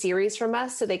used to series from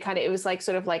us, so it was like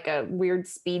sort of like a weird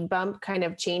speed bump, kind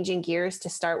of changing gears to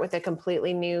start with a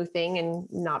completely new thing and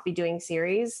not be doing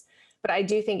series. But I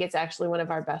do think it's actually one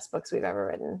of our best books we've ever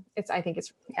written. I think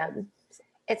it's really good.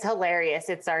 It's hilarious.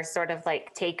 It's our sort of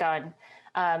like take on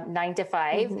 9 to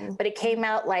 5, but it came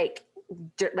out like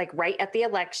right at the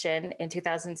election in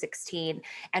 2016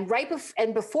 and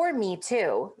and before Me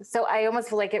Too. So I almost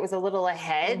feel like it was a little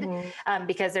ahead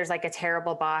because there's like a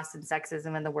terrible boss and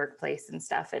sexism in the workplace and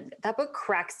stuff. And that book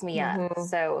cracks me up.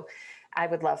 So I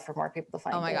would love for more people to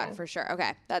find it. Oh my God, for sure.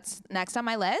 Okay. That's next on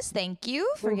my list. Thank you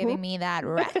for giving me that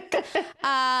rec.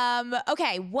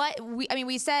 Okay.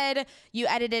 We said you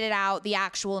edited it out, the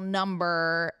actual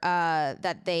number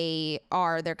that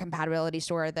their compatibility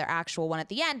score, their actual one at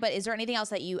the end, but is there anything else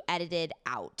that you edited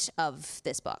out of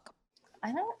this book?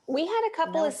 We had a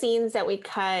couple of scenes that we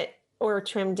cut or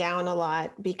trimmed down a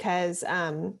lot because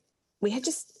it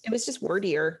was just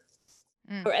wordier.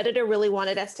 Our editor really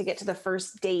wanted us to get to the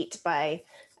first date by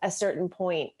a certain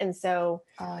point. And so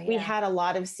we had a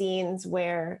lot of scenes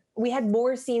where we had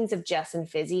more scenes of Jess and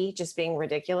Fizzy just being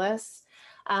ridiculous.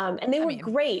 And they were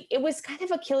great. It was kind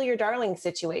of a kill your darling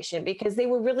situation because they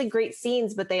were really great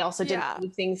scenes, but they also didn't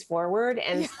move things forward.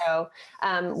 And so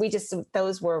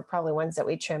those were probably ones that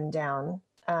we trimmed down.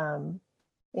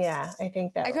 Yeah, I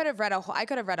think that I could have read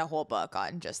a whole book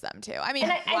on just them too. I mean,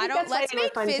 let's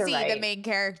make Fizzy the main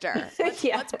character.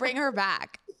 Let's bring her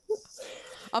back.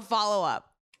 A follow-up.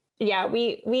 Yeah,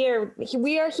 we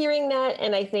are hearing that,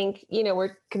 and I think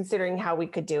we're considering how we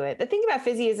could do it. The thing about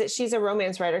Fizzy is that she's a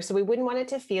romance writer, so we wouldn't want it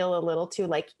to feel a little too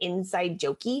like inside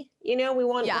jokey. We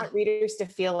want readers to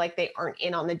feel like they aren't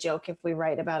in on the joke if we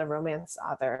write about a romance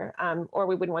author, or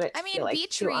we wouldn't want it to feel like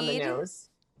too on the nose.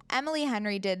 Emily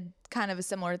Henry did kind of a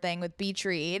similar thing with Beach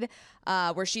Read,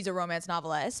 where she's a romance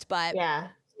novelist, but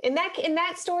in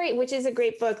that story, which is a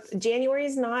great book, January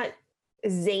is not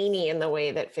zany in the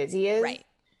way that Fizzy is. Right.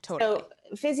 Totally.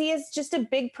 So Fizzy is just a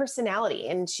big personality,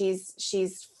 and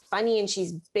she's funny, and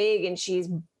she's big, and she's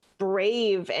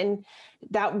brave, and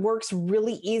that works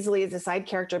really easily as a side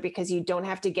character because you don't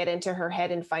have to get into her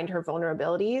head and find her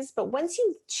vulnerabilities. But once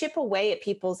you chip away at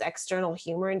people's external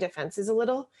humor and defenses a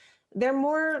little, they're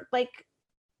more like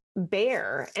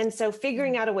bare. And so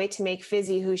figuring out a way to make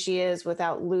Fizzy who she is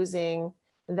without losing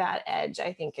that edge,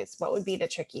 I think is what would be the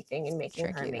tricky thing in making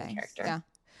her a main character. Yeah.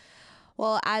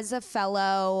 Well, as a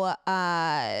fellow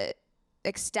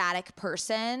ecstatic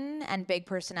person and big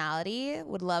personality,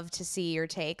 would love to see your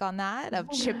take on that, of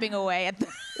chipping away at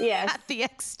the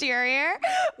exterior.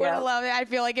 Would love it. I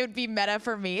feel like it would be meta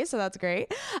for me, so that's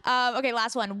great. Okay,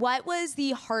 last one. What was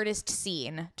the hardest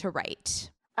scene to write?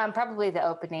 Probably the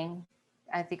opening.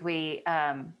 I think we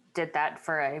did that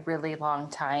for a really long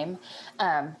time.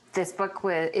 This book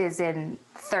is in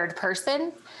third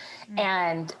person,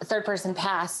 and third person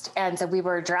past. And so we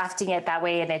were drafting it that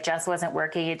way, and it just wasn't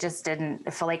working. It just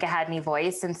didn't feel like it had any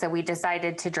voice. And so we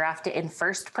decided to draft it in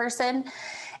first person,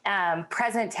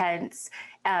 present tense,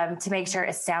 to make sure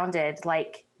it sounded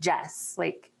like Jess,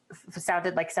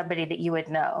 sounded like somebody that you would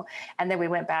know. And then we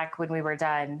went back when we were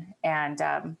done and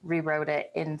rewrote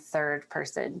it in third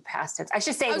person past tense. I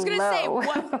should say,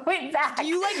 went back. Do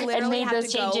you literally have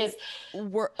those changes?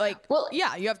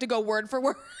 You have to go word for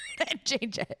word and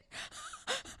change it.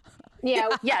 Yeah,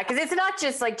 because it's not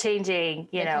just like changing,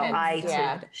 I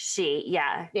to she.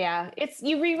 Yeah. It's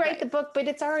you rewrite the book, but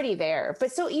it's already there.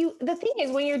 But the thing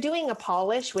is, when you're doing a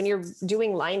polish, when you're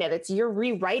doing line edits, you're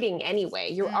rewriting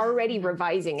anyway. You're already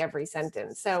revising every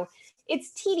sentence. So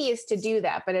it's tedious to do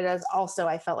that, but it is also,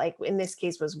 I felt like in this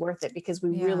case, was worth it because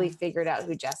we really figured out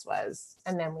who Jess was.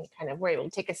 And then we kind of were able to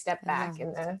take a step back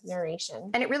in the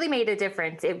narration. And it really made a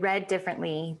difference. It read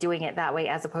differently doing it that way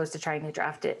as opposed to trying to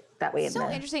draft it that way. So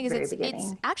interesting is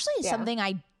it's actually something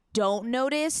I don't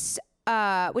notice,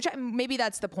 maybe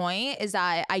that's the point, is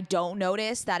that I don't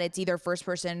notice that it's either first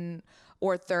person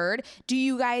or third. Do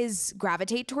you guys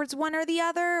gravitate towards one or the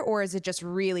other, or is it just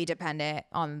really dependent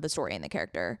on the story and the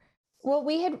character? Well,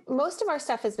 most of our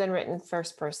stuff has been written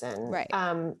first person. Right.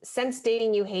 Since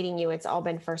Dating You, Hating You, it's all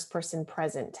been first person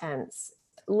present tense.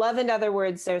 Love and Other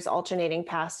Words, there's alternating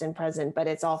past and present, but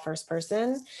it's all first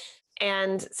person.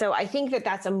 And so I think that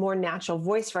that's a more natural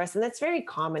voice for us. And that's very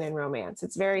common in romance.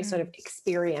 It's very sort of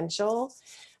experiential.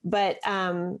 But,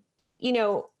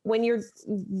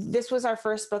 this was our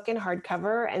first book in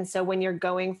hardcover. And so when you're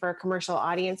going for a commercial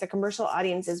audience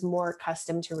is more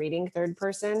accustomed to reading third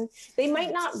person. They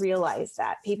might not realize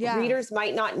that. Readers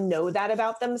might not know that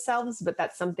about themselves, but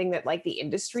that's something that like the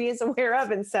industry is aware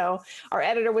of. And so our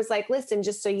editor was like, listen,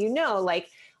 just so you know, like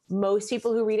most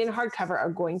people who read in hardcover are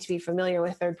going to be familiar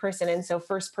with third person. And so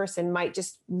first person might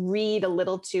just read a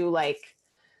little too like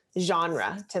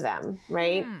genre to them.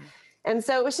 Right. And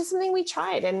so it was just something we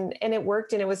tried and it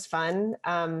worked and it was fun.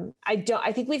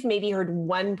 I think we've maybe heard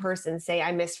one person say,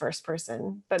 I miss first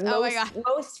person, but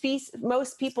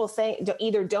most people say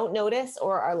either don't notice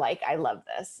or are like, I love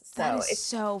this. So that is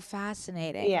so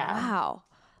fascinating. Yeah. Wow.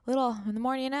 Little the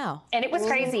more you know. And it was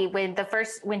crazy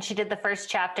when she did the first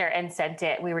chapter and sent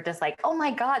it, we were just like, oh my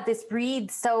God, this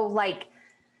reads so like,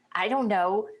 I don't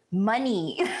know,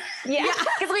 money. Yeah.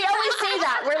 Because we always say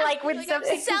that. We're like, when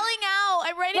something selling out.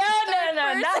 I'm writing.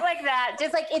 No, not like that.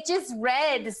 Just like, it just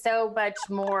read so much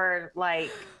more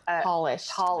like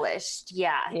polished.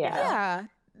 Yeah.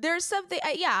 There's something,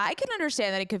 I can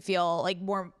understand that it could feel like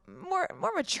more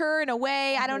mature in a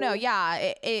way. I don't know.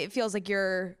 Yeah. It feels like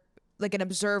you're like an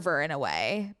observer in a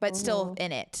way, but still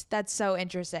in it. That's so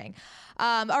interesting.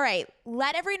 All right.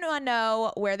 Let everyone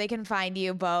know where they can find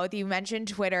you both. You mentioned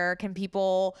Twitter. Can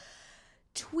people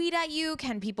tweet at you?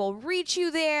 Can people reach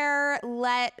you there?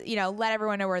 Let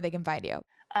everyone know where they can find you.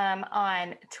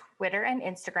 On Twitter and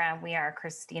Instagram, we are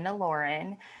Christina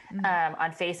Lauren.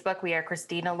 On Facebook, we are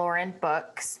Christina Lauren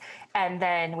Books. And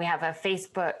then we have a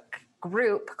Facebook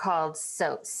group called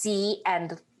C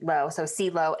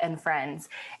Lo and Friends.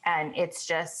 And it's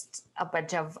just a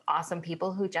bunch of awesome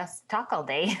people who just talk all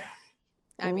day.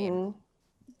 I mean,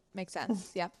 makes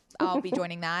sense. Yep. I'll be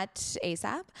joining that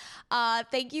ASAP.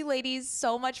 Thank you, ladies,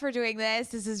 so much for doing this.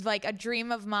 This is like a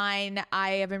dream of mine.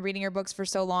 I have been reading your books for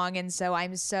so long, and so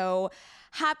I'm so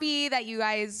happy that you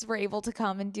guys were able to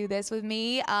come and do this with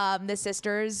me. The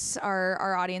sisters,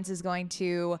 our audience is going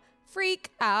to freak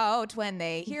out when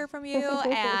they hear from you.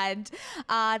 And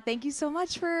thank you so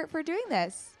much for doing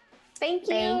this. Thank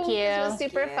you. It was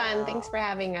super fun. Thanks for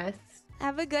having us.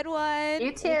 Have a good one.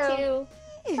 You too.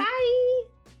 Bye.